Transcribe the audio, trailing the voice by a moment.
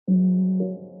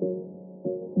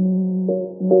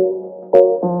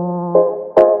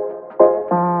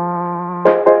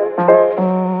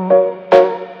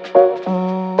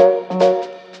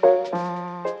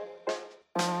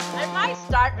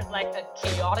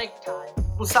chaotic time.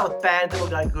 We'll start with bad, then we'll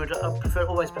go good. I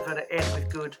always prefer to end with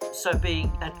good. So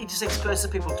being an intersex person,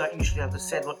 people don't usually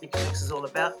understand what intersex is all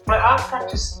about. My art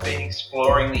practice has been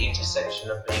exploring the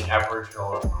intersection of being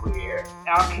Aboriginal and queer.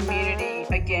 Our community,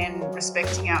 again,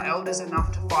 respecting our elders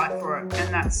enough to fight for it,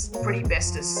 and that's pretty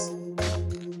bestest.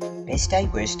 Best Day,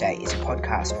 Worst Day is a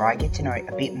podcast where I get to know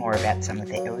a bit more about some of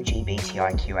the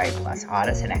LGBTIQA+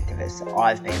 artists and activists that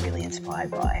I've been really inspired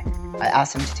by. I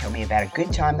ask them to tell me about a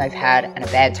good time they've had and a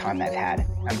bad time they've had,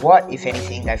 and what, if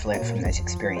anything, they've learnt from those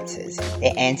experiences.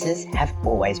 Their answers have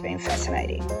always been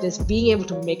fascinating. Just being able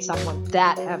to make someone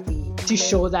that happy, to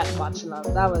show that much love,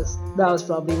 that was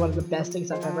probably one of the best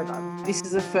things I've ever done. This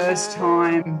is the first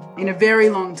time in a very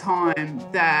long time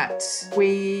that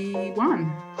we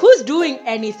won. Who's doing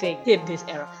anything in this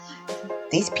era?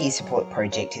 This peer support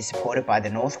project is supported by the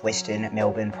Northwestern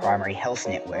Melbourne Primary Health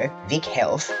Network, Vic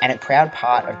Health, and a proud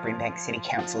part of Brimbank City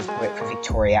Council's Work for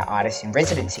Victoria Artists in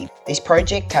Residency. This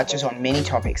project touches on many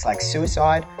topics like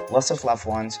suicide, loss of loved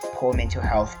ones, poor mental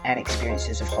health, and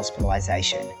experiences of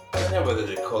hospitalisation. I don't know whether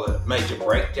to call it a major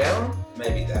breakdown.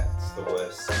 Maybe that's the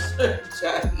worst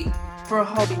day. For a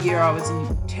whole year I was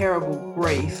in terrible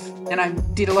grief, and I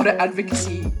did a lot of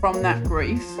advocacy from that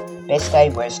grief. Best Day,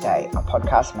 Worst Day, a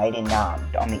podcast made in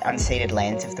Naarm on the unceded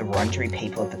lands of the Wurundjeri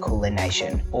people of the Kulin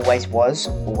Nation. Always was,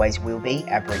 always will be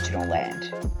Aboriginal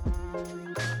land.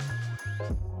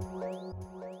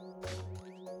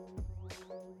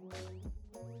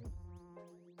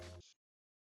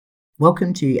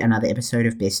 Welcome to another episode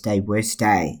of Best Day, Worst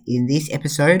Day. In this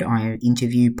episode, I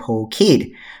interview Paul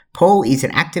Kidd. Paul is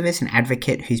an activist and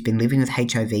advocate who's been living with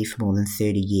HIV for more than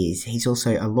 30 years. He's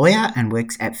also a lawyer and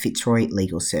works at Fitzroy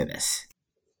Legal Service.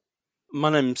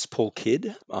 My name's Paul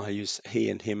Kidd. I use he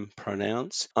and him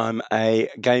pronouns. I'm a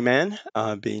gay man.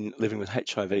 I've been living with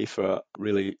HIV for a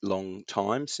really long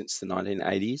time, since the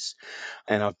 1980s,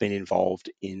 and I've been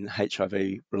involved in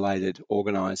HIV-related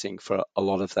organising for a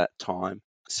lot of that time.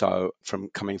 So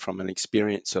coming from an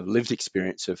lived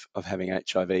experience of having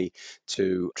HIV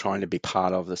to trying to be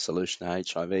part of the solution to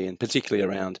HIV, and particularly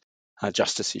around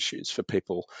justice issues for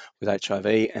people with HIV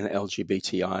and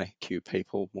LGBTIQ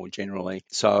people more generally.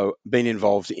 So been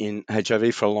involved in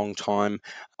HIV for a long time.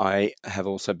 I have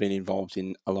also been involved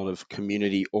in a lot of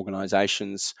community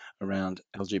organisations around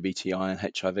LGBTI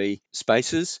and HIV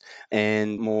spaces.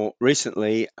 And more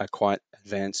recently, a quite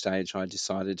advanced age, I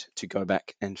decided to go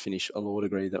back and finish a law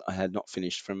degree that I had not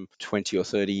finished from 20 or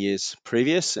 30 years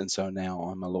previous. And so now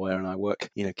I'm a lawyer and I work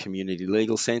in a community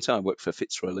legal centre. I work for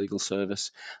Fitzroy Legal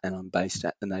Service, and I'm based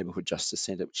at the Neighbourhood Justice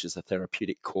Centre, which is a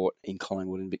therapeutic court in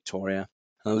Collingwood in Victoria.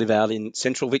 I live out in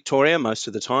central Victoria most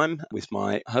of the time with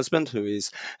my husband, who is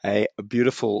a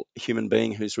beautiful human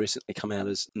being who's recently come out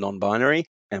as non-binary.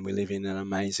 And we live in an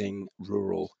amazing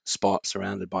rural spot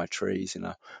surrounded by trees in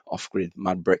a off-grid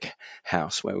mud brick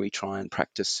house where we try and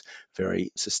practice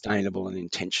very sustainable and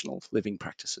intentional living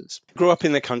practices. Grew up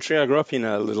in the country. I grew up in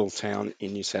a little town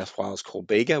in New South Wales called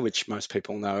Bega, which most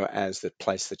people know as the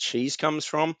place the cheese comes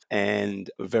from, and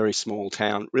a very small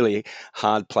town, really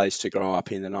hard place to grow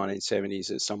up in the 1970s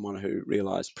as someone who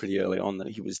realised pretty early on that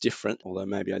he was different, although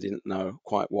maybe I didn't know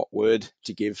quite what word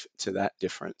to give to that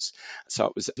difference. So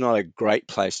it was not a great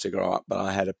place to grow up, but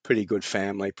I had a pretty good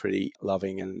family, pretty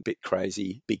loving and a bit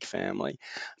crazy big family.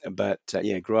 But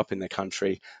grew up in the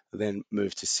country, then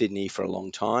moved to Sydney for a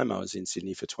long time. I was in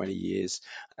Sydney for 20 years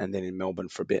and then in Melbourne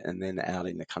for a bit and then out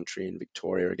in the country in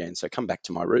Victoria again. So come back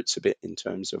to my roots a bit in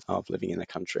terms of living in the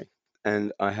country.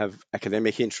 And I have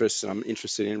academic interests, and I'm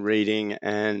interested in reading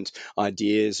and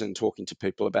ideas and talking to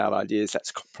people about ideas.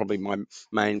 That's probably my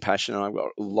main passion. I've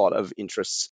got a lot of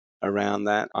interests around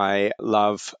that. I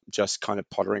love just kind of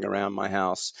pottering around my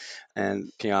house and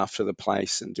looking after the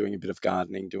place and doing a bit of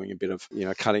gardening, doing a bit of,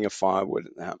 cutting of firewood.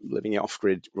 Living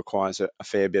off-grid requires a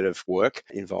fair bit of work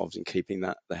involved in keeping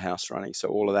the house running. So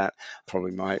all of that,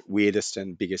 probably my weirdest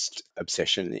and biggest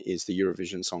obsession is the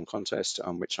Eurovision Song Contest,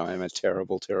 on which I am a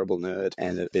terrible, terrible nerd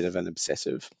and a bit of an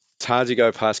obsessive. It's hard to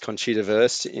go past Conchita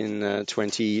Wurst in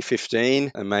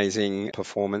 2015. Amazing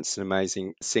performance, an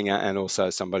amazing singer, and also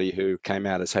somebody who came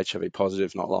out as HIV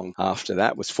positive not long after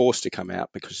that, was forced to come out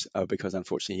because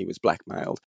unfortunately he was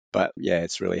blackmailed. But yeah,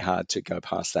 it's really hard to go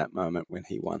past that moment when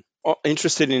he won.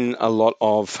 Interested in a lot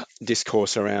of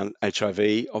discourse around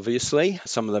HIV, obviously.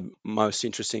 Some of the most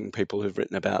interesting people who've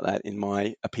written about that, in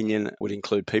my opinion, would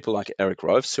include people like Eric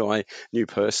Rovs, who I knew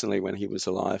personally when he was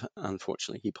alive.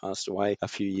 Unfortunately, he passed away a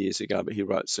few years ago, but he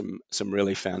wrote some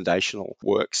really foundational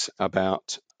works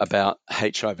about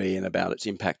HIV and about its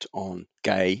impact on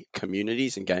gay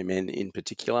communities and gay men in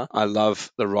particular. I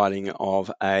love the writing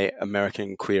of an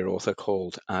American queer author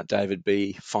called David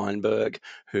B. Feinberg,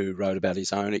 who wrote about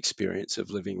his own experience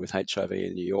of living with HIV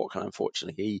in New York. And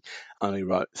unfortunately, he only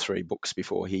wrote 3 books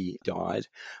before he died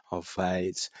of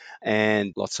AIDS.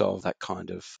 And lots of that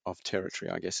kind of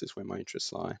territory, I guess, is where my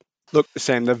interests lie. Look,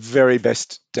 Sam, the very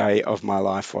best day of my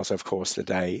life was, of course, the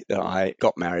day that I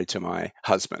got married to my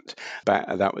husband.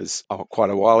 But that was quite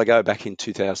a while ago, back in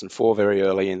 2004, very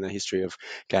early in the history of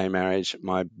gay marriage.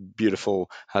 My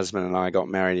beautiful husband and I got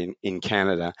married in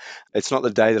Canada. It's not the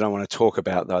day that I want to talk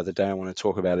about, though. The day I want to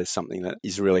talk about is something that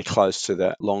is really close to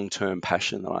the long-term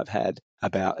passion that I've had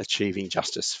about achieving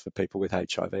justice for people with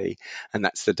HIV. And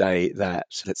that's the day that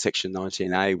Section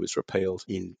 19A was repealed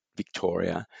in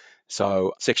Victoria.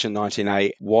 So Section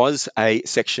 19A was a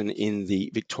section in the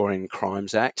Victorian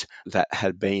Crimes Act that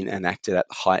had been enacted at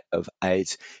the height of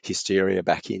AIDS hysteria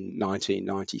back in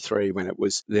 1993, when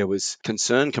there was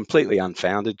concern, completely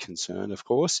unfounded concern, of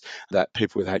course, that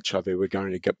people with HIV were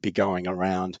going to be going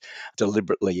around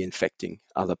deliberately infecting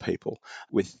other people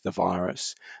with the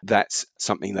virus. That's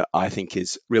something that I think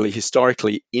is really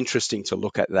historically interesting to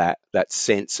look at, that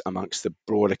sense amongst the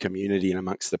broader community and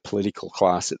amongst the political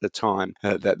class at the time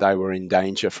that they were in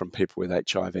danger from people with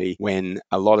HIV, when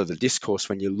a lot of the discourse,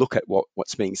 when you look at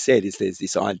what's being said, is there's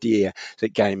this idea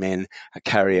that gay men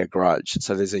carry a grudge.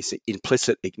 So there's this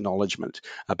implicit acknowledgement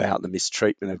about the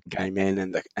mistreatment of gay men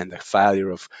and the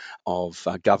failure of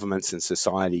governments and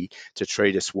society to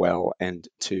treat us well and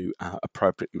to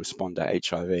appropriately respond to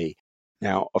HIV.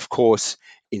 Now, of course,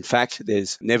 in fact,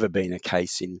 there's never been a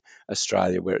case in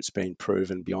Australia where it's been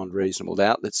proven beyond reasonable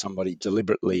doubt that somebody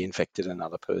deliberately infected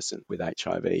another person with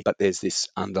HIV. But there's this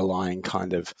underlying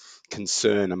kind of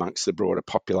concern amongst the broader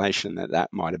population that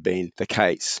might have been the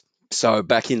case. So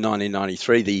back in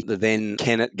 1993, the then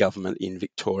Kennett government in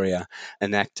Victoria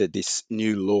enacted this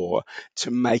new law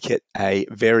to make it a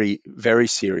very, very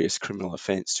serious criminal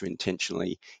offence to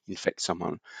intentionally infect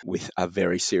someone with a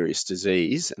very serious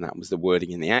disease. And that was the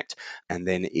wording in the Act. And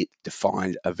then it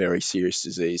defined a very serious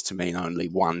disease to mean only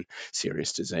one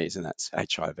serious disease, and that's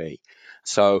HIV.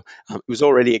 So it was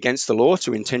already against the law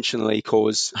to intentionally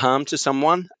cause harm to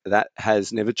someone. That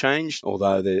has never changed,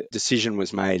 although the decision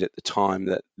was made at the time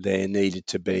that there needed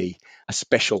to be a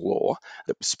special law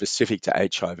that was specific to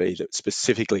HIV, that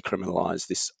specifically criminalised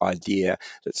this idea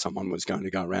that someone was going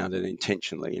to go around and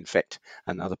intentionally infect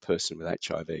another person with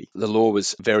HIV. The law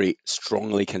was very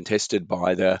strongly contested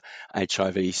by the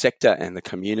HIV sector and the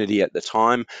community at the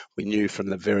time. We knew from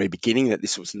the very beginning that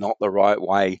this was not the right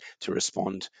way to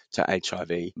respond to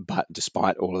HIV, but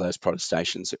despite all of those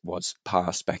protestations, it was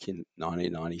passed back in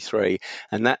 1993,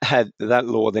 and that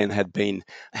law then had been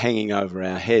hanging over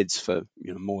our heads for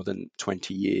more than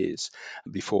 20 years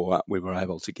before we were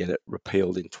able to get it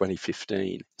repealed in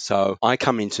 2015. So I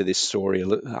come into this story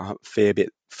a fair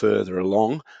bit further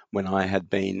along when I had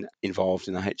been involved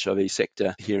in the HIV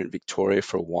sector here in Victoria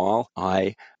for a while.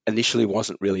 I initially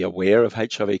wasn't really aware of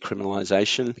HIV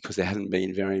criminalisation because there hadn't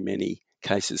been very many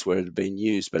cases where it had been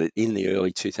used, but in the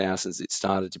early 2000s it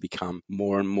started to become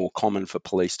more and more common for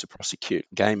police to prosecute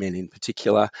gay men in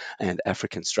particular and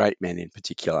African straight men in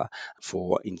particular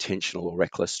for intentional or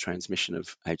reckless transmission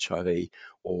of HIV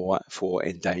or for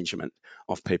endangerment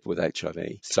of people with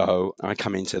HIV. So I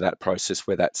come into that process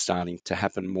where that's starting to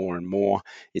happen more and more.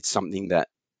 It's something that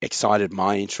excited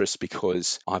my interest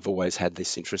because I've always had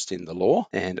this interest in the law,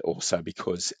 and also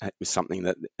because it was something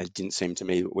that it didn't seem to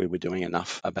me that we were doing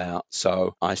enough about.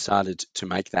 So I started to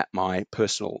make that my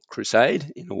personal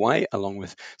crusade in a way, along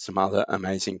with some other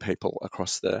amazing people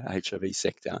across the HIV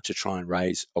sector, to try and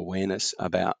raise awareness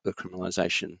about the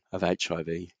criminalisation of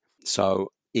HIV.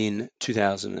 So in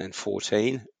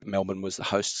 2014, Melbourne was the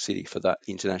host city for the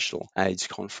International AIDS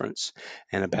Conference,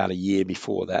 and about a year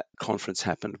before that conference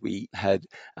happened, we had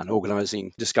an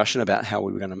organising discussion about how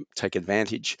we were going to take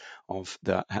advantage of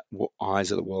the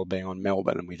eyes of the world being on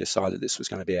Melbourne, and we decided this was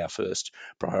going to be our first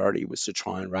priority, was to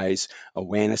try and raise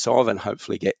awareness of and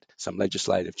hopefully get some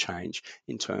legislative change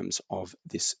in terms of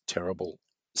this terrible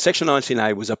Section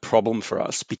 19A was a problem for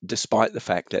us, despite the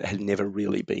fact that it had never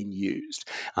really been used.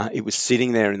 It was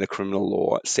sitting there in the criminal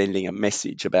law, sending a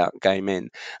message about gay men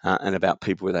and about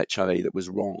people with HIV that was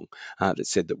wrong, that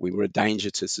said that we were a danger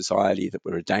to society, that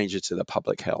we were a danger to the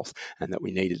public health, and that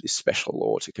we needed this special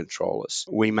law to control us.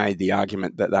 We made the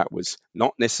argument that that was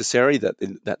not necessary, that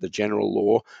the general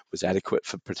law was adequate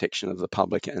for protection of the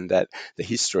public, and that the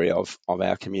history of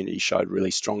our community showed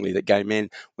really strongly that gay men,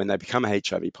 when they become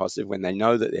HIV positive, when they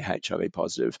know that they're HIV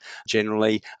positive,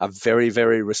 generally are very,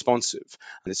 very responsive.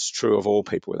 And it's true of all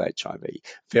people with HIV.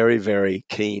 Very, very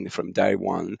keen from day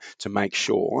one to make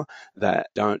sure that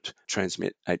don't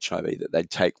transmit HIV, that they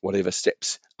take whatever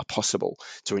steps are possible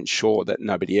to ensure that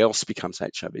nobody else becomes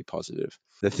HIV positive.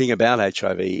 The thing about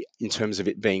HIV, in terms of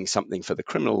it being something for the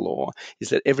criminal law, is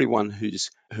that everyone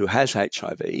who has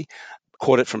HIV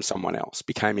caught it from someone else,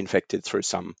 became infected through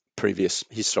some previous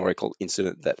historical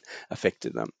incident that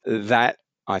affected them. That,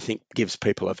 I think, gives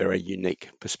people a very unique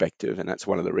perspective, and that's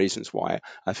one of the reasons why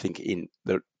I think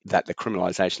that the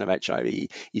criminalisation of HIV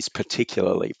is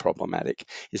particularly problematic,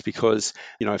 is because,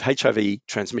 if HIV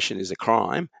transmission is a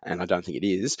crime, and I don't think it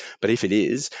is, but if it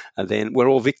is, then we're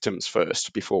all victims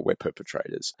first before we're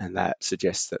perpetrators, and that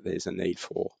suggests that there's a need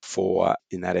for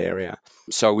in that area.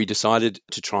 So we decided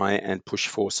to try and push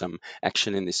for some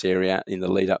action in this area in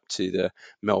the lead up to the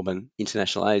Melbourne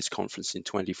International AIDS Conference in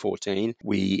 2014.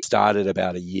 We started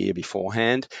about a year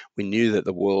beforehand. We knew that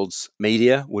the world's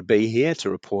media would be here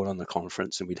to report on the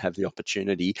conference, and we'd have the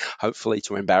opportunity, hopefully,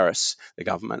 to embarrass the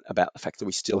government about the fact that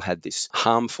we still had this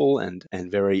harmful and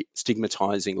very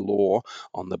stigmatising law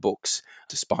on the books,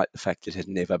 despite the fact it had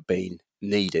never been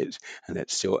needed, and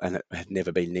it had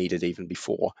never been needed even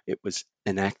before it was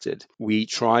enacted. We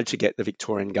tried to get the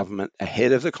Victorian government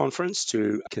ahead of the conference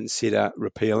to consider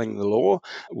repealing the law.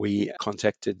 We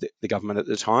contacted the government at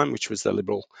the time, which was the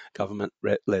Liberal government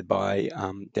led by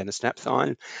Denis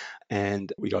Napthine,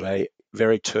 and we got a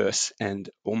very terse and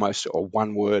almost a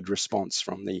one-word response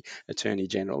from the Attorney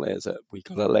General there. We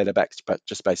got a letter back, but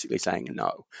just basically saying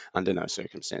no, under no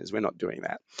circumstances, we're not doing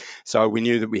that. So we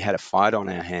knew that we had a fight on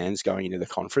our hands going into the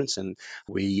conference, and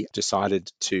we decided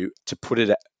to put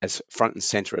it as front and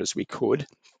centre as we could.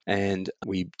 And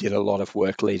we did a lot of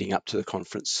work leading up to the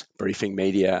conference, briefing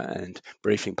media and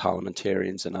briefing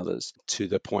parliamentarians and others, to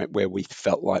the point where we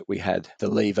felt like we had the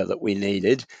lever that we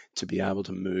needed to be able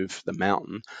to move the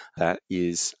mountain that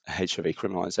is HIV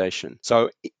criminalisation.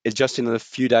 So just in the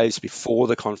few days before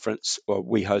the conference,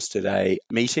 we hosted a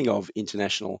meeting of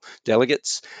international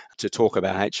delegates to talk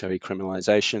about HIV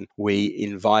criminalisation. We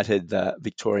invited the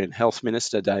Victorian Health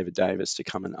Minister, David Davis, to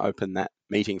come and open that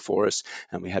meeting for us,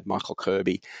 and we had Michael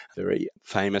Kirby, a very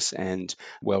famous and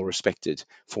well-respected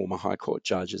former High Court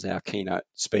judge, as our keynote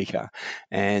speaker.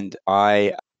 And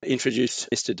I introduced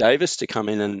Mr. Davis to come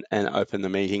in and open the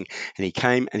meeting, and he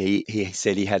came and he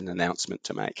said he had an announcement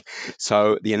to make.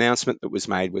 So the announcement that was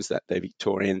made was that the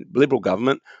Victorian Liberal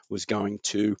government was going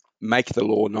to make the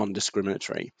law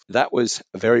non-discriminatory. That was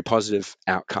a very positive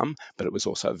outcome, but it was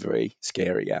also a very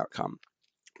scary outcome.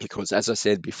 Because, as I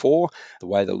said before, the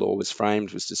way the law was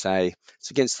framed was to say it's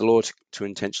against the law to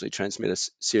intentionally transmit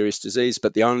a serious disease,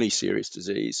 but the only serious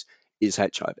disease is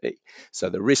HIV. So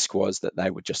the risk was that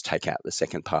they would just take out the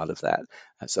second part of that,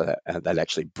 so that they'd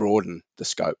actually broaden the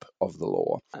scope of the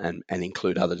law and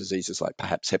include other diseases like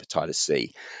perhaps hepatitis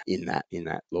C in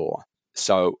that law.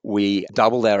 So we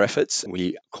doubled our efforts.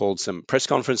 We called some press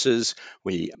conferences.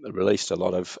 We released a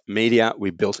lot of media.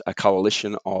 We built a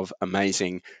coalition of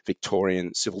amazing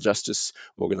Victorian civil justice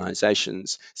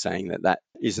organisations saying that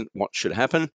isn't what should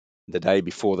happen. The day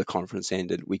before the conference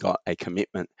ended, we got a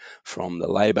commitment from the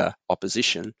Labor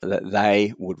opposition that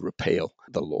they would repeal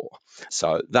the law.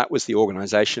 So that was the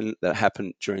organisation that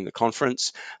happened during the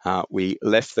conference. We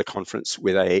left the conference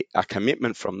with a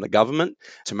commitment from the government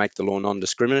to make the law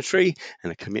non-discriminatory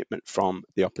and a commitment from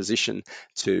the opposition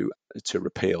to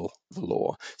repeal the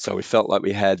law. So we felt like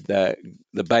we had the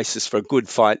basis for a good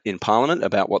fight in Parliament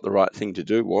about what the right thing to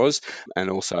do was, and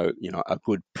also, a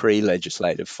good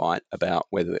pre-legislative fight about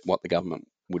whether what the government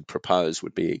would propose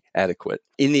would be adequate.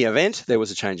 In the event, there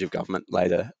was a change of government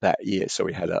later that year. So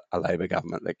we had a Labor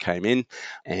government that came in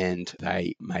and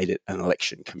they made it an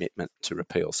election commitment to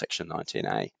repeal Section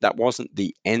 19A. That wasn't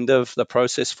the end of the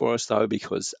process for us, though,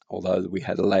 because although we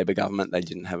had a Labor government, they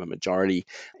didn't have a majority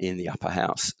in the upper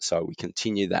house. So we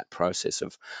continued that process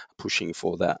of pushing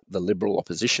for the Liberal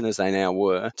opposition, as they now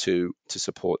were, to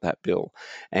support that bill.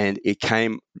 And it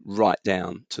came right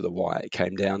down to the wire. It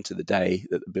came down to the day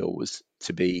that the bill was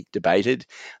to be debated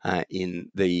in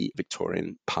the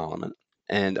Victorian Parliament.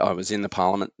 And I was in the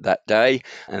Parliament that day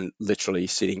and literally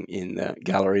sitting in the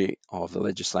gallery of the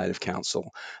Legislative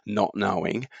Council, not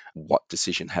knowing what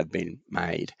decision had been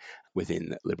made within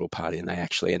the Liberal Party, and they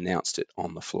actually announced it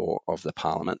on the floor of the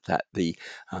Parliament that the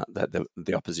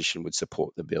opposition would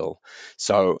support the bill.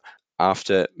 So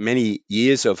after many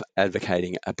years of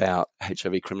advocating about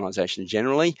HIV criminalisation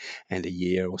generally, and a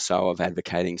year or so of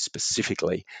advocating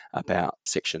specifically about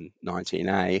Section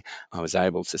 19A, I was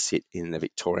able to sit in the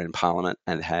Victorian Parliament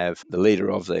and have the leader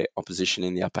of the opposition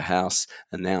in the upper house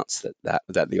announce that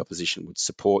the opposition would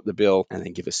support the bill, and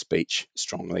then give a speech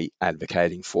strongly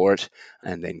advocating for it,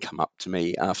 and then come up to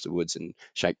me afterwards and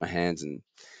shake my hands and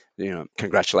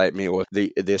congratulate me. Or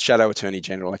the Shadow Attorney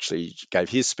General actually gave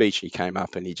his speech. He came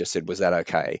up and he just said, "Was that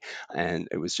okay?" And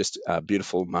it was just a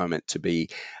beautiful moment to be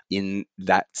in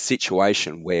that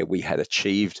situation where we had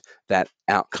achieved that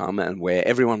outcome and where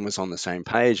everyone was on the same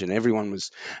page and everyone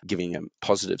was giving a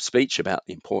positive speech about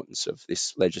the importance of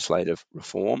this legislative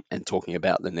reform and talking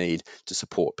about the need to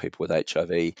support people with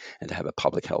HIV and to have a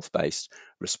public health based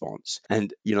response.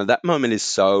 And that moment is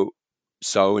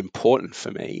so important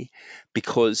for me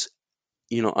because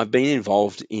I've been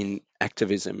involved in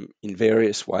activism in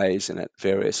various ways and at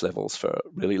various levels for a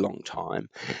really long time.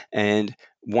 And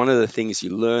one of the things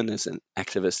you learn as an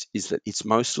activist is that it's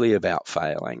mostly about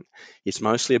failing. It's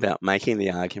mostly about making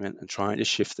the argument and trying to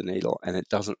shift the needle, and it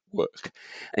doesn't work.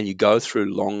 And you go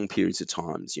through long periods of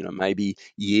times, maybe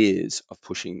years of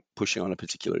pushing on a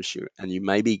particular issue, and you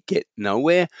maybe get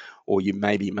nowhere, or you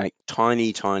maybe make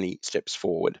tiny steps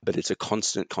forward, but it's a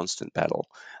constant battle.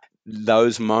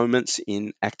 Those moments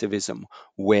in activism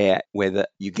where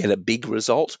you get a big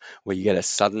result, where you get a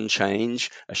sudden change,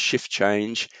 a shift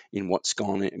change in what's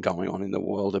going on in the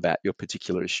world about your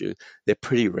particular issue, they're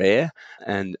pretty rare,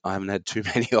 and I haven't had too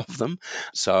many of them.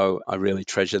 So I really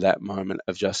treasure that moment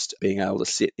of just being able to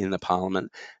sit in the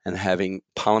Parliament and having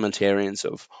parliamentarians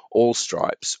of all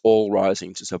stripes all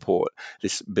rising to support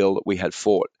this bill that we had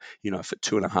fought for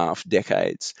 2.5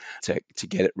 decades to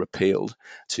get it repealed,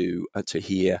 to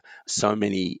hear so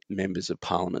many members of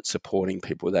Parliament supporting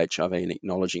people with HIV and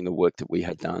acknowledging the work that we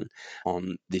had done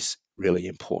on this really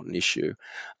important issue.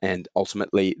 And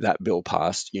ultimately that bill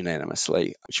passed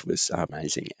unanimously, which was an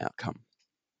amazing outcome.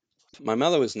 My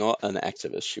mother was not an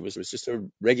activist. She was just a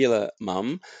regular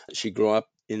mum. She grew up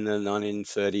in the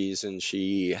 1930s and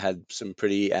she had some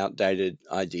pretty outdated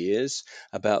ideas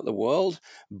about the world.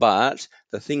 But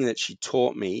the thing that she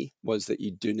taught me was that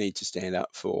you do need to stand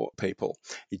up for people.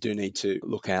 You do need to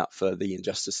look out for the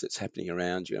injustice that's happening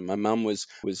around you. And my mum was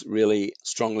really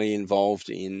strongly involved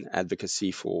in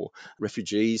advocacy for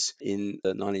refugees in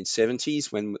the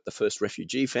 1970s when the first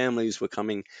refugee families were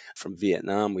coming from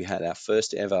Vietnam. We had our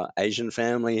first ever Asian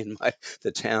family in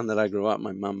the town that I grew up.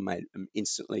 My mum made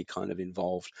instantly kind of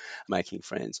involved, making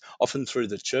friends. Often through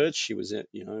the church, she was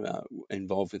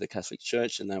involved with the Catholic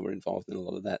Church, and they were involved in a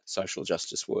lot of that social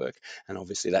justice work. And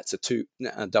obviously, that's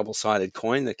a double-sided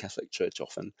coin. The Catholic Church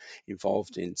often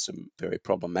involved in some very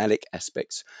problematic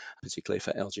aspects, particularly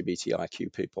for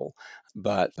LGBTIQ people,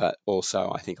 but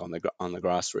also I think on the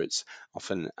grassroots,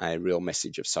 often a real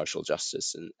message of social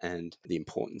justice and the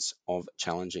importance of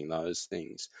challenging those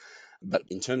things. But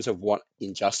in terms of what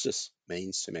injustice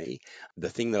means to me, the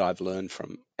thing that I've learned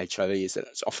from HIV is that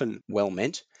it's often well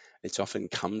meant. It often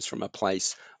comes from a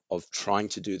place of trying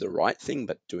to do the right thing,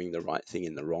 but doing the right thing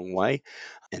in the wrong way.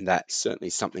 And that's certainly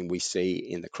something we see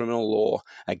in the criminal law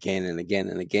again and again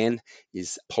and again,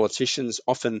 is politicians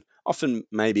often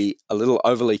maybe a little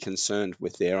overly concerned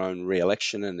with their own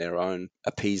re-election and their own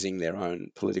appeasing their own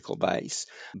political base.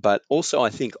 But also I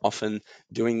think often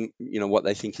doing, what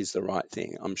they think is the right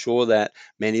thing. I'm sure that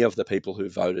many of the people who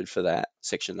voted for that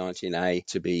Section 19A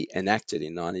to be enacted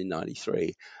in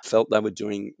 1993 felt they were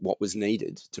doing what was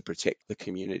needed to protect the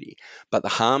community. But the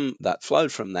harm that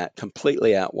flowed from that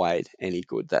completely outweighed any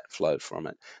good that flowed from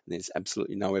it. And there's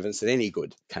absolutely no evidence that any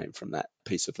good came from that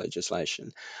piece of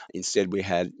legislation. Instead, we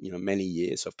had many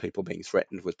years of people being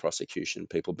threatened with prosecution,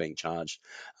 people being charged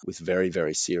with very,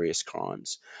 very serious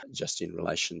crimes just in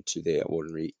relation to their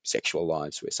ordinary sexual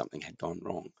lives where something had gone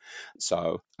wrong.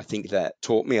 So I think that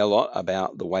taught me a lot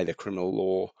about the way the criminal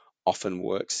law often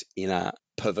works in a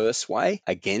perverse way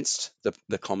against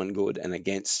the common good and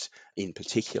against, in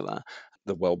particular,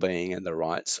 the well-being and the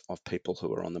rights of people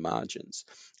who are on the margins.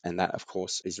 And that, of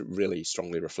course, is really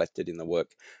strongly reflected in the work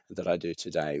that I do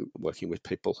today, working with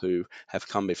people who have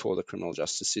come before the criminal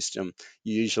justice system,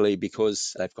 usually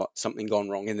because they've got something gone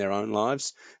wrong in their own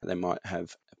lives, and they might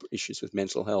have issues with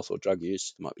mental health or drug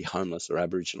use, might be homeless or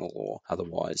Aboriginal or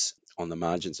otherwise on the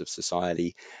margins of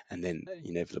society, and then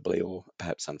inevitably or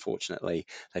perhaps unfortunately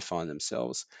they find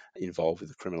themselves involved with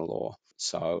the criminal law.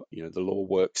 So the law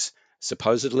works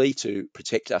supposedly to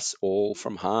protect us all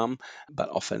from harm, but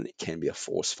often it can be a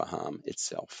force for harm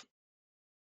itself.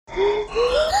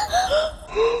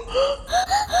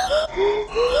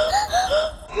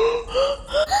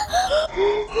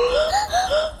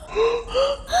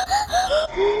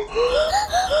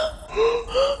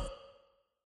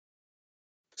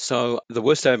 So the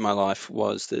worst day of my life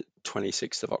was the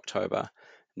 26th of October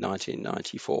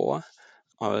 1994.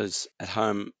 I was at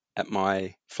home at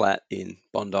my flat in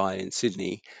Bondi in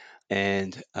Sydney,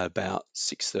 and about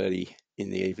 6:30 in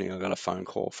the evening I got a phone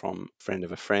call from a friend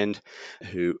of a friend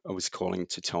who was calling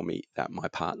to tell me that my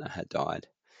partner had died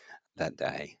that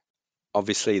day.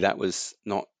 Obviously that was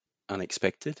not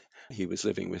unexpected. He was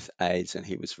living with AIDS and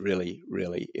he was really,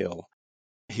 really ill.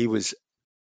 He was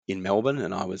in Melbourne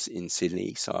and I was in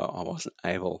Sydney, so I wasn't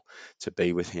able to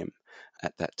be with him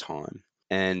at that time.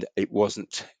 And it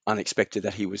wasn't unexpected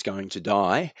that he was going to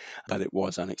die, but it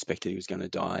was unexpected he was going to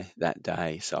die that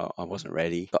day, so I wasn't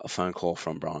ready. Got a phone call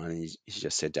from Brian, and he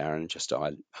just said, Darren just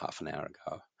died half an hour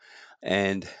ago.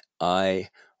 And I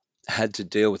had to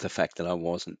deal with the fact that I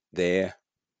wasn't there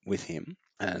with him,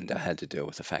 and I had to deal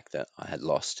with the fact that I had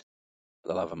lost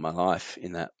the love of my life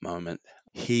in that moment.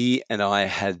 He and I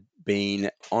had been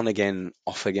on again,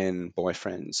 off again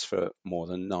boyfriends for more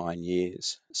than 9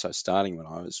 years. So starting when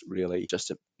I was really just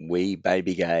a wee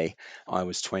baby gay, I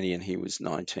was 20 and he was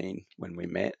 19 when we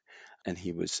met, and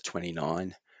he was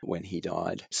 29 when he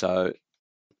died. So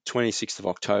 26th of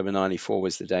October 94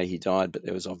 was the day he died, but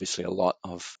there was obviously a lot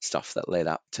of stuff that led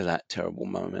up to that terrible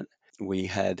moment. We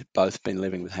had both been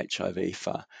living with HIV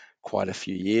for quite a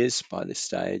few years by this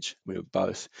stage. We were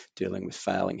both dealing with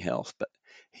failing health, but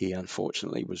he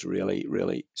unfortunately was really,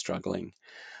 really struggling.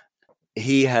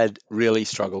 He had really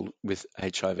struggled with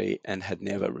HIV and had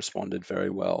never responded very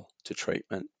well to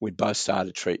treatment. We'd both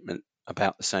started treatment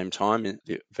about the same time in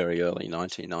the very early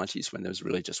 1990s, when there was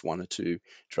really just one or two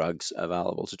drugs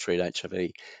available to treat HIV.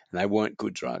 And they weren't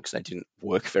good drugs. They didn't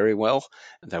work very well,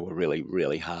 and they were really,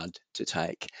 really hard to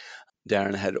take.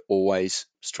 Darren had always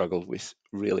struggled with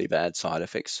really bad side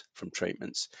effects from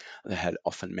treatments that had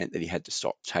often meant that he had to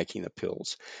stop taking the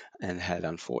pills, and had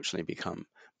unfortunately become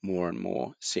more and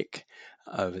more sick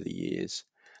over the years.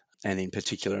 And in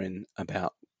particular, in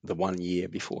about the 1 year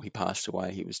before he passed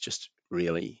away, he was just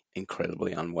really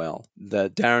incredibly unwell. The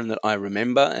Darren that I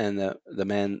remember, and the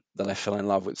man that I fell in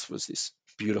love with, was this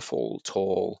beautiful,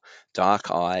 tall,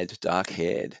 dark-eyed,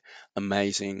 dark-haired,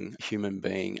 amazing human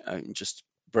being, just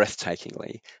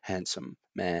breathtakingly handsome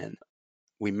man.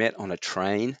 We met on a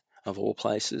train, of all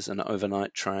places, an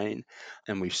overnight train,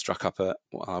 and we struck up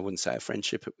I wouldn't say a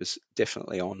friendship, it was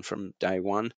definitely on from day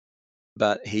one.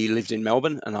 But he lived in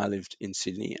Melbourne and I lived in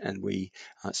Sydney, and we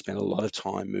spent a lot of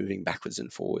time moving backwards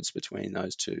and forwards between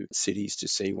those two cities to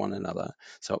see one another.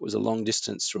 So it was a long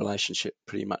distance relationship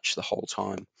pretty much the whole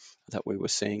time that we were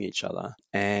seeing each other.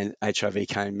 And HIV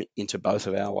came into both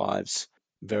of our lives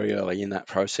very early in that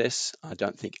process. I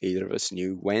don't think either of us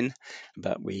knew when,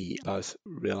 but we both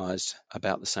realized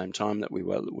about the same time that we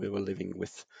were living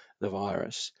with the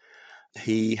virus.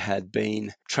 He had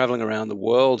been traveling around the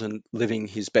world and living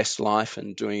his best life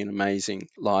and doing an amazing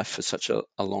life for such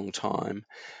a long time.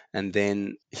 And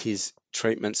then his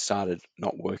treatment started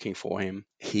not working for him.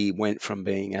 He went from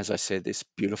being, as I said, this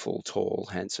beautiful, tall,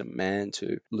 handsome man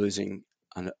to losing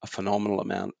a phenomenal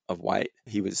amount of weight.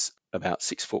 He was about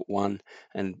 6'1",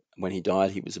 and when he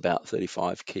died, he was about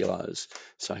 35 kilos.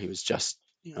 So he was just,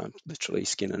 literally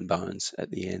skin and bones at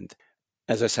the end.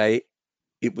 As I say,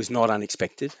 it was not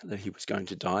unexpected that he was going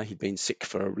to die. He'd been sick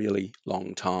for a really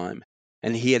long time,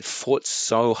 and he had fought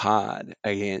so hard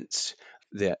against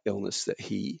the illness that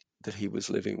he was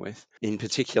living with. In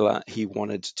particular, he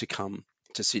wanted to come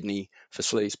to Sydney for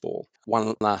Sleazeball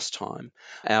one last time.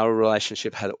 Our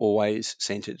relationship had always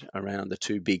centred around the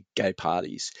two big gay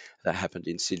parties that happened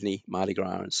in Sydney, Mardi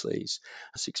Gras and Sleaze,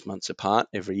 6 months apart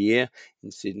every year.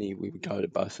 In Sydney, we would go to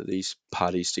both of these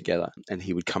parties together, and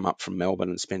he would come up from Melbourne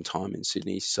and spend time in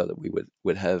Sydney so that we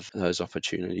would have those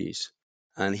opportunities.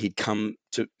 And he'd come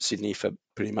to Sydney for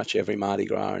pretty much every Mardi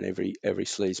Gras and every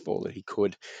Sleazeball that he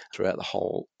could throughout the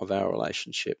whole of our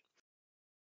relationship.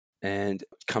 And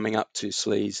coming up to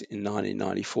Sleaze in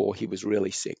 1994, he was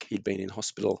really sick. He'd been in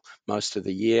hospital most of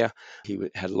the year. He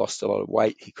had lost a lot of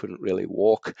weight. He couldn't really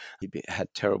walk. He had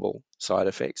terrible side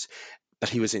effects. but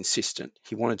he was insistent.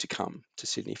 He wanted to come to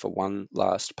Sydney for one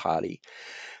last party.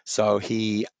 So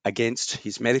he, against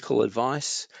his medical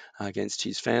advice, against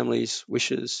his family's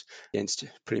wishes, against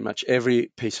pretty much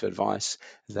every piece of advice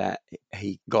that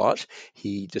he got,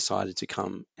 he decided to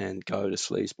come and go to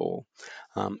Sleazeball.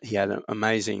 He had an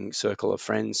amazing circle of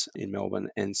friends in Melbourne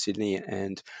and Sydney,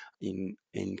 and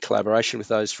in collaboration with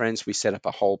those friends, we set up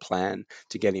a whole plan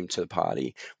to get him to the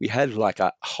party. We had like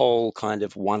a whole kind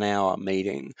of 1 hour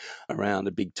meeting around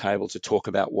a big table to talk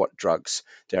about what drugs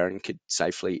Darren could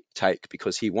safely take,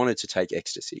 because he wanted to take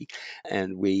ecstasy.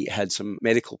 And we had some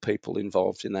medical people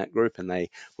involved in that group, and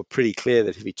they were pretty clear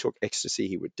that if he took ecstasy,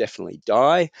 he would definitely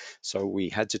die. So we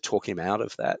had to talk him out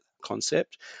of that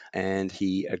concept, and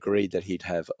he agreed that he'd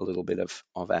have a little bit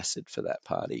of acid for that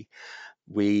party.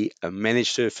 We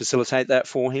managed to facilitate that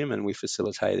for him, and we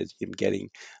facilitated him getting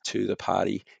to the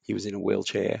party. He was in a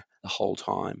wheelchair the whole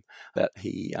time, but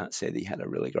he said he had a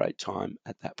really great time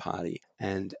at that party,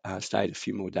 and stayed a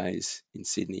few more days in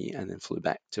Sydney and then flew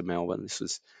back to Melbourne. This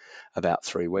was about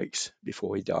 3 weeks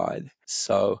before he died.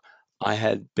 So I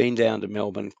had been down to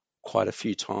Melbourne quite a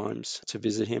few times to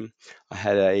visit him. I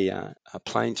had a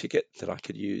plane ticket that I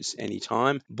could use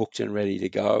anytime, booked and ready to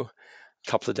go. A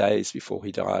couple of days before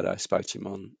he died, I spoke to him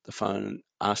on the phone and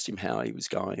asked him how he was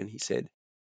going, and he said,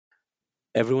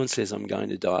 "Everyone says I'm going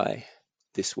to die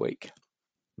this week,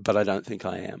 but I don't think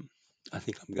I am. I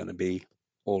think I'm going to be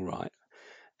all right."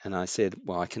 And I said,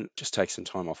 "Well, I can just take some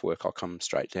time off work. I'll come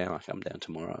straight down. I'll come down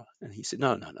tomorrow." And he said,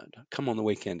 No. Come on the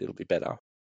weekend. It'll be better.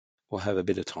 We'll have a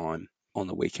bit of time on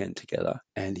the weekend together."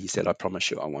 And he said, "I promise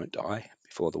you I won't die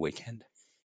before the weekend."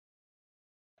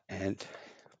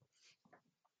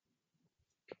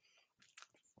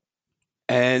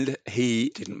 And he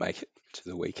didn't make it to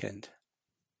the weekend.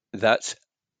 That's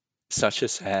such a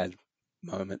sad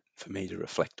moment for me to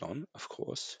reflect on, of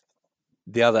course.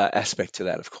 The other aspect to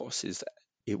that, of course, is that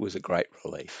it was a great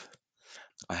relief.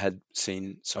 I had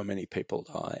seen so many people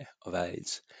die of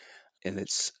AIDS, and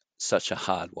it's such a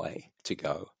hard way to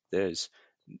go. There's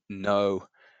no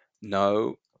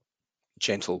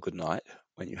gentle goodnight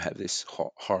when you have this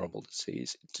horrible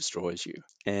disease. It destroys you.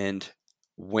 And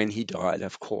when he died,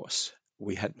 of course,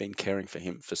 we had been caring for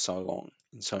him for so long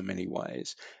in so many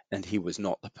ways, and he was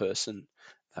not the person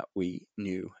that we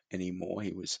knew anymore.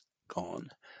 He was gone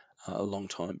a long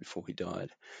time before he died.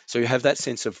 So you have that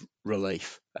sense of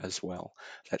relief as well,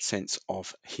 that sense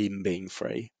of him being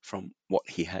free from what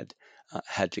he had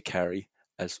had to carry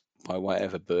as by way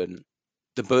of a burden.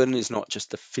 The burden is not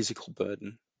just the physical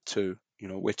burden too.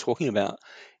 We're talking about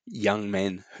young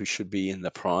men who should be in the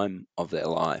prime of their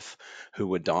life, who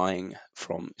were dying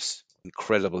from this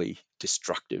incredibly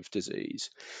destructive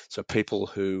disease. So people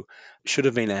who should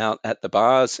have been out at the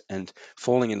bars and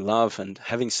falling in love and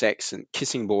having sex and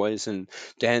kissing boys and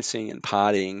dancing and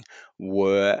partying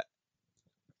were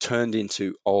turned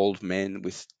into old men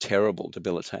with terrible,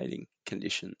 debilitating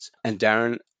conditions. And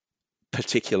Darren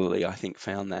particularly, I think,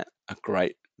 found that a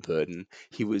great burden.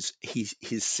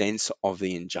 His sense of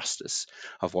the injustice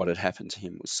of what had happened to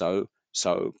him was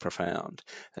so profound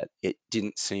that it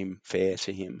didn't seem fair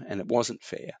to him, and it wasn't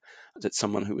fair that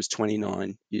someone who was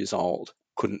 29 years old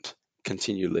couldn't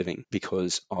continue living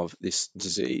because of this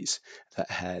disease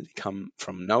that had come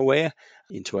from nowhere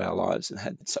into our lives and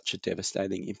had such a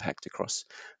devastating impact across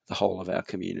the whole of our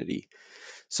community.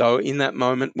 So in that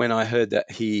moment when I heard that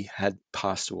he had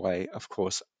passed away, of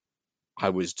course, I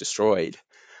was destroyed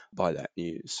by that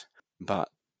news. But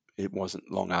it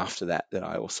wasn't long after that that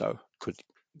I also could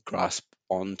grasp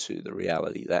onto the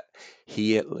reality that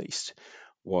he at least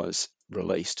was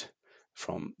released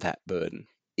from that burden.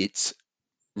 It's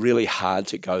really hard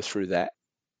to go through that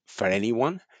for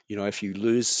anyone. If you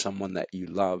lose someone that you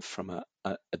love from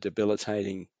a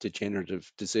debilitating degenerative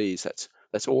disease,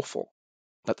 that's awful.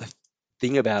 But the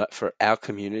thing about it for our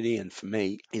community and for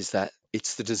me is that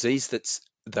it's the disease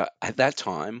that at that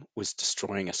time was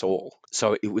destroying us all.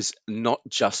 So it was not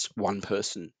just one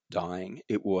person dying,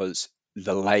 it was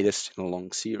the latest in a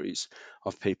long series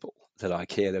of people that I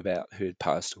cared about who had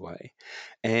passed away.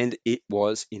 And it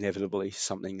was inevitably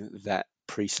something that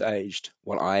presaged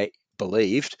what I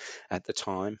believed at the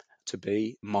time to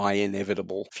be my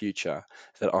inevitable future,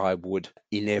 that I would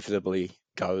inevitably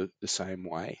go the same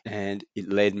way. And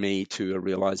it led me to a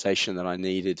realization that I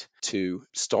needed to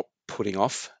stop putting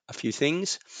off a few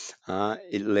things.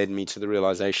 It led me to the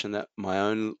realization that my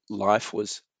own life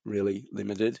was really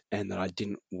limited and that I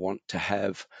didn't want to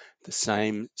have the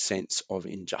same sense of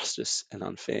injustice and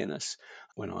unfairness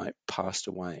when I passed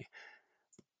away.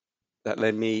 that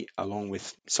led me, along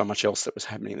with so much else that was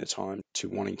happening at the time, to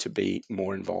wanting to be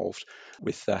more involved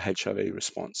with the HIV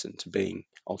response and to being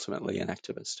ultimately an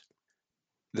activist.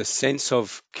 The sense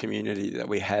of community that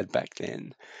we had back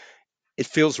then, it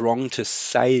feels wrong to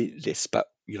say this, but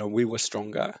we were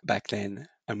stronger back then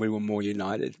and we were more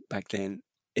united back then,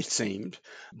 it seemed,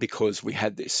 because we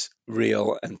had this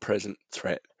real and present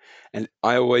threat. And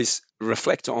I always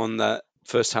reflect on the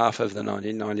first half of the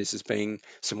 1990s as being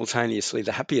simultaneously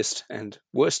the happiest and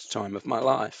worst time of my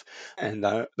life. And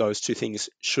those two things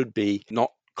should be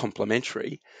not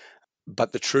complementary.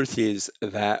 But the truth is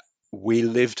that we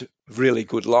lived really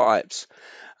good lives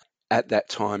at that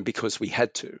time because we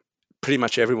had to. Pretty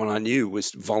much everyone I knew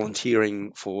was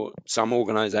volunteering for some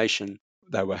organization.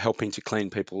 They were helping to clean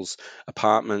people's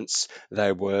apartments.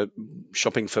 They were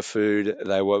shopping for food.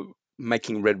 They were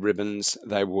making red ribbons.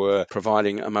 They were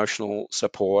providing emotional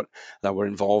support. They were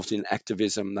involved in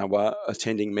activism. They were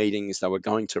attending meetings. They were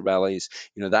going to rallies.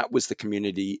 That was the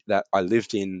community that I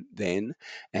lived in then.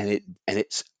 And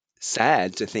it's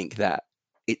sad to think that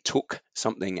it took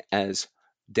something as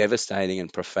devastating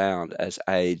and profound as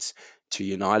AIDS to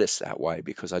unite us that way,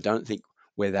 because I don't think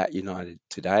we're that united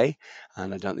today,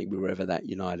 and I don't think we were ever that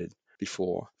united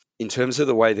before. In terms of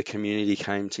the way the community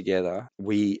came together,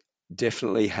 we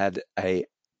definitely had a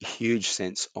huge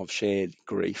sense of shared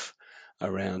grief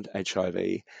around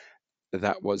HIV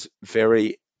that was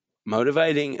very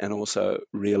motivating and also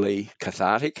really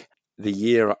cathartic. The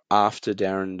year after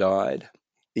Darren died,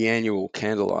 the annual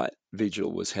candlelight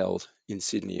vigil was held in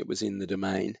Sydney. It was in the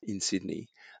Domain in Sydney.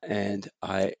 And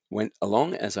I went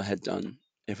along, as I had done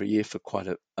every year for quite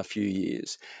a few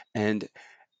years. And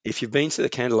if you've been to the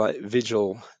candlelight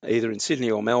vigil, either in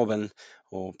Sydney or Melbourne,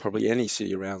 or probably any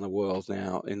city around the world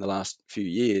now in the last few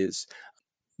years,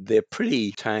 they're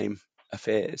pretty tame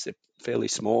affairs. They're fairly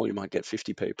small. You might get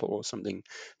 50 people or something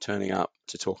turning up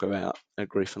to talk about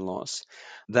grief and loss.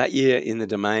 That year in the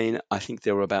Domain, I think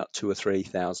there were about 2,000 or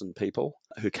 3,000 people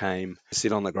who came to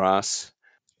sit on the grass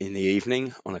in the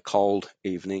evening, on a cold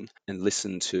evening, and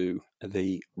listen to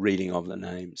the reading of the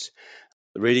names.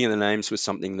 The reading of the names was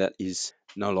something that is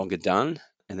no longer done,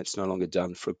 and it's no longer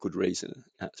done for a good reason.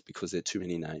 That's because there are too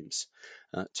many names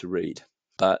to read.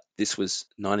 But this was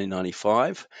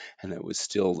 1995, and it was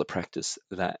still the practice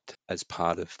that, as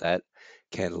part of that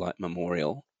candlelight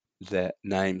memorial, the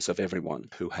names of everyone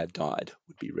who had died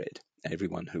would be read.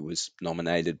 Everyone who was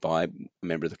nominated by a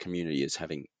member of the community as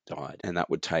having died. And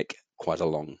that would take quite a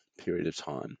long period of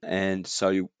time. And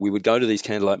so we would go to these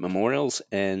candlelight memorials,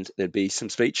 and there'd be some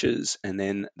speeches, and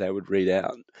then they would read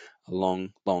out a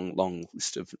long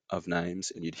list of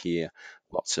names, and you'd hear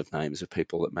lots of names of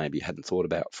people that maybe you hadn't thought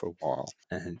about for a while,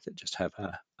 and just have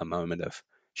a moment of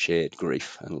shared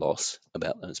grief and loss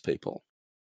about those people.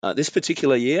 This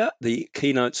particular year, the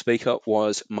keynote speaker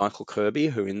was Michael Kirby,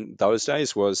 who in those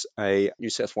days was a New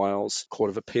South Wales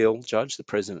Court of Appeal judge, the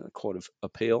president of the Court of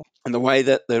Appeal. And the way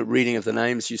that the reading of the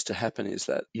names used to happen is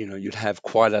that, you'd have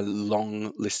quite a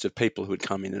long list of people who would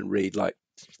come in and read like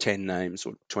 10 names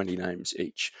or 20 names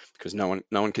each, because no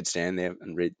one could stand there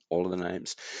and read all of the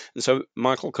names. And so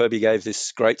Michael Kirby gave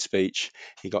this great speech.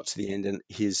 He got to the end, and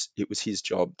it was his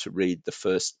job to read the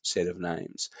first set of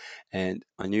names. And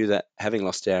I knew that, having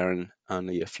lost Darren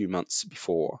only a few months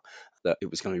before, that it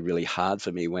was going to be really hard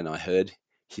for me when I heard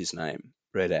his name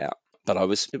read out. But I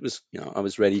was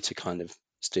ready to kind of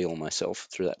steel myself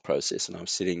through that process, and I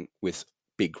was sitting with a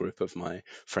big group of my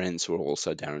friends who were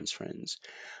also Darren's friends.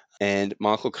 And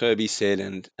Michael Kirby said,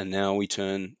 and now we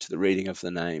turn to the reading of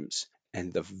the names.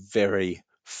 And the very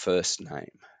first name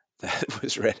that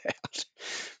was read out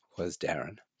was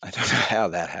Darren. I don't know how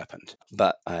that happened,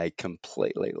 but I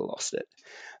completely lost it.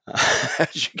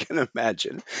 As you can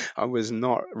imagine, I was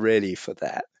not ready for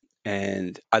that.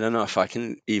 And I don't know if I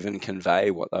can even convey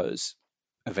what those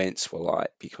events were like,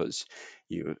 because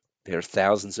there are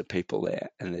thousands of people there,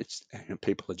 and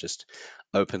people are just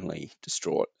openly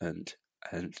distraught, and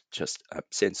just a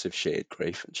sense of shared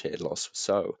grief and shared loss was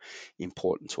so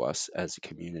important to us as a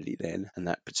community then. And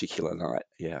that particular night,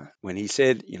 when he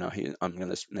said, I'm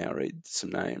going to now read some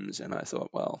names, and I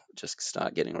thought, well, just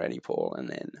start getting ready, Paul, and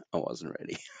then I wasn't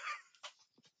ready.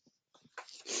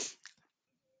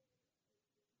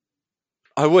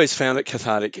 I always found it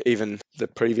cathartic, even the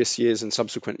previous years and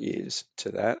subsequent years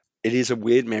to that. It is a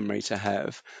weird memory to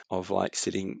have of like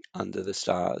sitting under the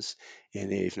stars in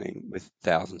the evening with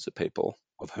thousands of people,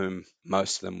 of whom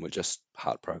most of them were just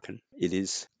heartbroken. It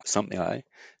is something I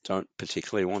don't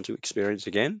particularly want to experience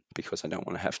again, because I don't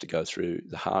want to have to go through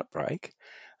the heartbreak.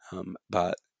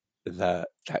 But that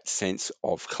sense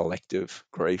of collective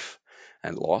grief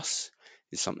and loss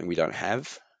is something we don't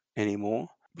have anymore.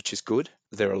 which is good.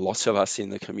 There are lots of us in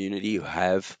the community who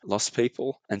have lost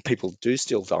people, and people do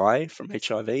still die from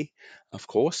HIV, of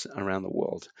course, around the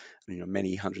world.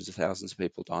 Many hundreds of thousands of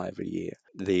people die every year.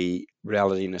 The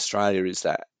reality in Australia is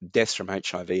that deaths from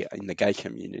HIV in the gay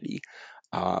community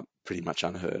are pretty much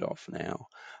unheard of now,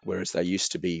 whereas they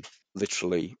used to be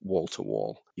literally wall to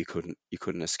wall. You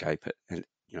couldn't escape it, and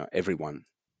everyone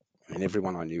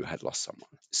I knew had lost someone.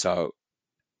 So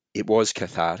it was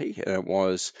cathartic, and it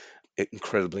was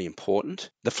incredibly important.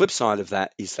 The flip side of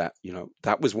that is that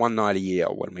that was one night a year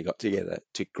when we got together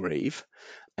to grieve,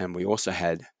 and we also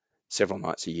had several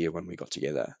nights a year when we got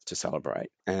together to celebrate.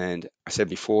 And I said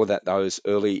before that those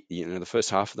early, the first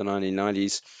half of the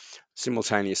 1990s,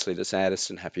 simultaneously the saddest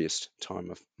and happiest time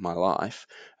of my life,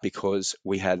 because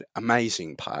we had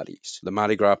amazing parties. The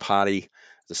Mardi Gras party,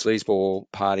 the Sleazeball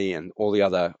party, and all the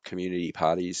other community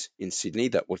parties in Sydney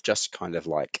that were just kind of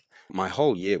like, my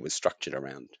whole year was structured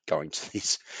around going to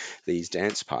these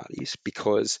dance parties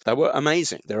because they were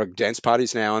amazing. There are dance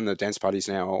parties now, and the dance parties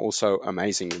now are also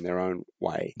amazing in their own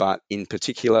way. But in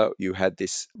particular, you had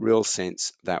this real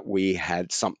sense that we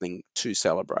had something to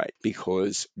celebrate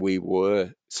because we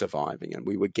were surviving and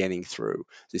we were getting through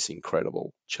this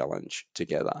incredible challenge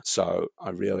together. So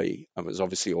I was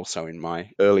obviously also in my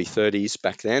early 30s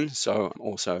back then, so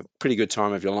also pretty good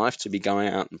time of your life to be going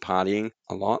out and partying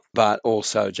a lot, but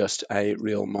also just a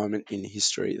real moment in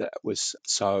history that was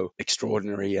so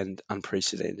extraordinary and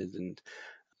unprecedented, and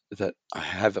that I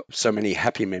have so many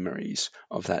happy memories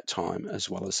of that time as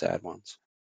well as sad ones.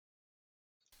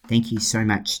 Thank you so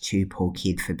much to Paul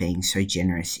Kidd for being so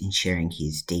generous in sharing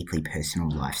his deeply personal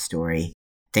life story.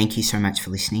 Thank you so much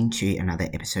for listening to another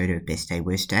episode of Best Day,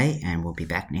 Worst Day, and we'll be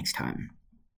back next time.